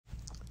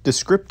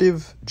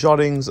Descriptive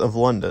Jottings of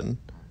London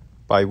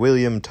by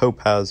William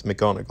Topaz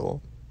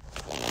McGonagall.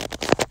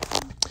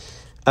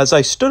 As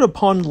I stood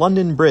upon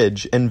London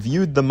Bridge and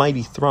viewed the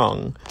mighty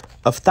throng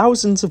of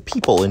thousands of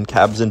people in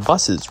cabs and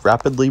buses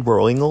rapidly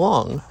whirling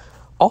along,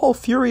 all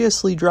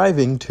furiously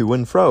driving to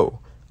and fro,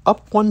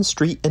 up one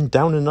street and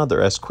down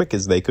another as quick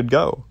as they could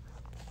go,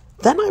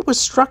 then I was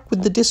struck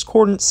with the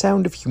discordant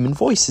sound of human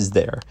voices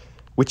there,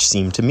 which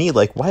seemed to me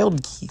like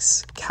wild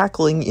geese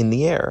cackling in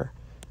the air.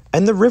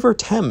 And the river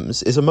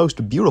Thames is a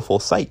most beautiful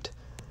sight,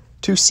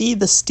 to see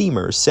the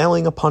steamers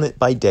sailing upon it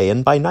by day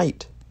and by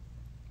night.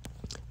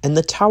 And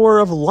the Tower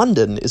of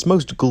London is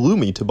most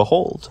gloomy to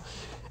behold,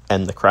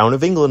 and the crown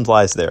of England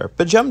lies there,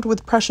 begemmed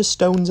with precious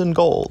stones and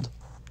gold.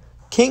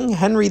 King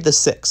Henry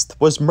VI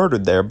was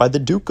murdered there by the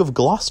Duke of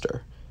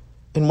Gloucester,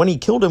 and when he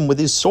killed him with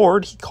his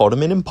sword, he called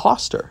him an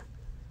impostor.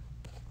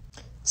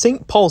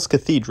 St. Paul's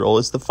Cathedral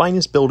is the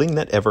finest building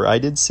that ever I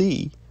did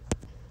see.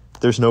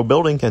 There's no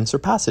building can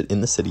surpass it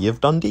in the city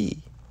of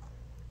Dundee,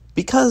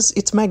 because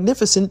it's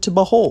magnificent to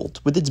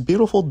behold, with its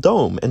beautiful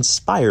dome and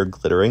spire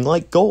glittering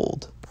like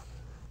gold.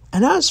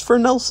 And as for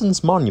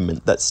Nelson's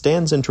monument that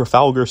stands in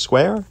Trafalgar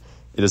Square,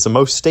 it is a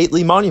most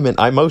stately monument,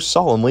 I most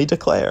solemnly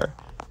declare,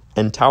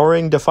 and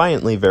towering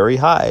defiantly very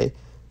high,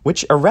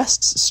 which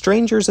arrests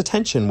strangers'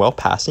 attention while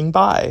passing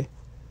by.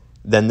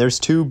 Then there's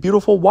two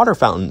beautiful water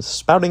fountains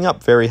spouting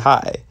up very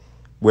high,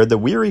 where the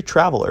weary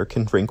traveler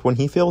can drink when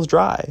he feels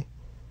dry.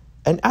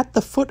 And at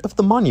the foot of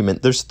the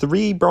monument there's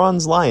 3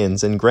 bronze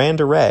lions in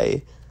grand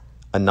array,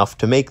 enough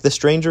to make the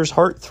stranger's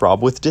heart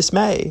throb with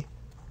dismay.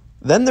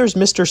 Then there's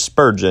Mr.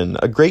 Spurgeon,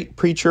 a great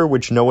preacher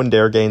which no one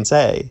dare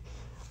gainsay.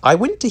 I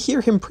went to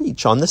hear him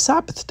preach on the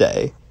Sabbath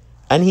day,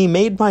 and he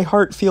made my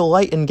heart feel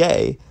light and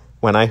gay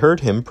when I heard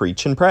him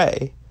preach and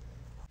pray.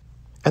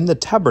 And the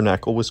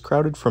tabernacle was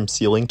crowded from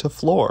ceiling to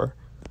floor,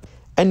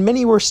 and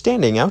many were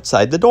standing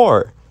outside the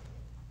door.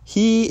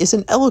 He is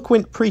an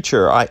eloquent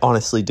preacher, I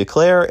honestly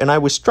declare, and I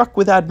was struck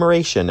with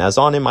admiration as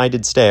on him I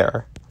did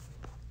stare.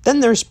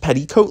 Then there's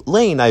Petticoat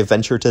Lane, I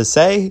venture to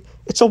say,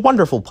 it's a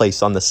wonderful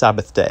place on the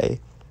Sabbath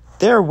day.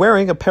 There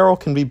wearing apparel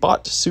can be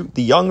bought to suit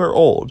the young or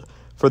old,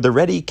 for the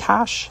ready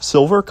cash,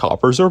 silver,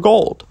 coppers, or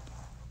gold.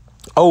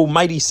 O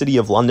mighty city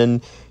of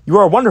London, you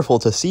are wonderful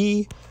to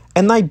see,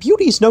 and thy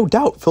beauties no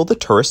doubt fill the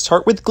tourist's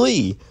heart with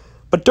glee.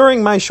 But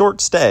during my short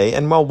stay,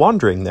 and while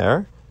wandering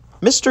there,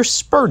 Mr.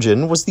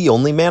 Spurgeon was the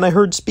only man I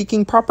heard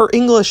speaking proper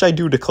English, I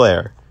do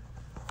declare.